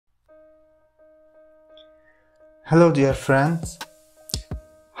Hello dear friends,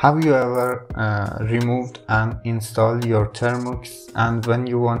 have you ever removed and installed your Termux, and when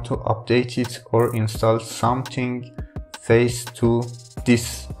you want to update it or install something face to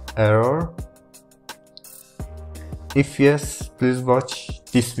this error? If yes, please watch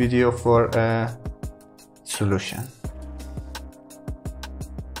this video for a solution.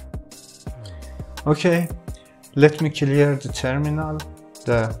 Okay, let me clear the terminal,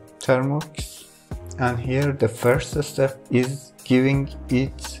 the Termux. And here the first step is giving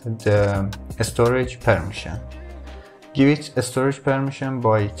it the storage permission. Give it a storage permission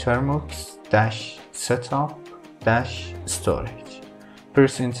by termux-setup-storage.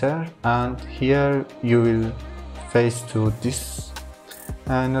 Press enter, and here you will face to this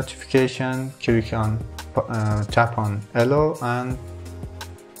notification. Click on tap on allow, and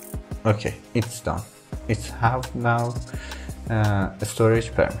okay, it's done. It's have now a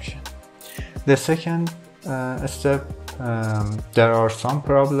storage permission. The second step, there are some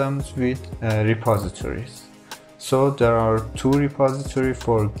problems with repositories. So there are two repositories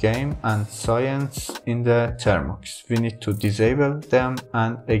for game and science in the Termux. We need to disable them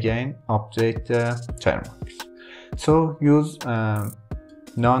and again update the Termux. So use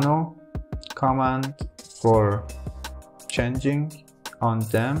nano command for changing on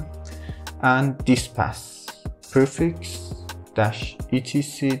them, and this pass prefix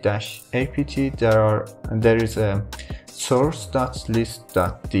 -etc-apt. There is a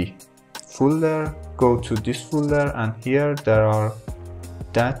source.list.d folder. Go to this folder, and here there are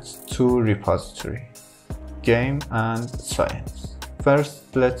that two repository, game and science.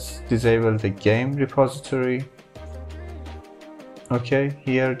 First, let's disable the game repository. Okay,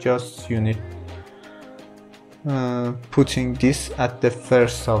 here just you need putting this at the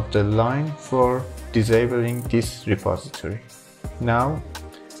first of the line for disabling this repository. Now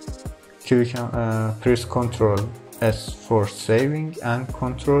click on, press Ctrl S for saving and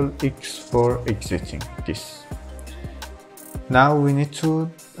Ctrl X for exiting this. Now we need to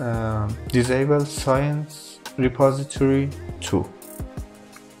disable science repository 2.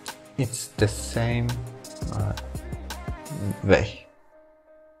 It's the same way.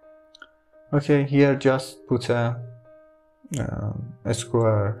 Okay, here just put a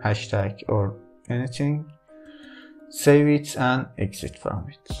square hashtag or anything, save it and exit from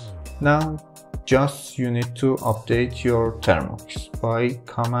it. Now just you need to update your Termux by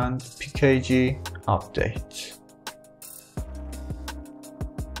command pkg update.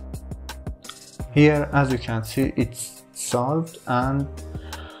 Here, as you can see, it's solved, and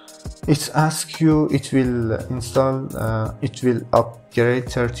it asks you, it will install, it will upgrade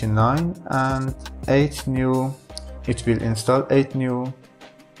 39 and 8 new, it will install 8 new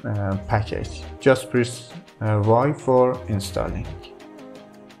package. Just press Y for installing.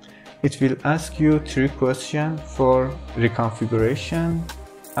 It will ask you 3 questions for reconfiguration,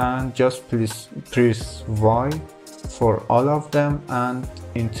 and just please press Y for all of them and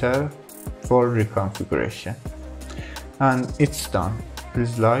enter for reconfiguration, and it's done.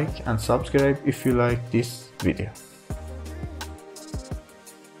 Please like and subscribe if you like this video.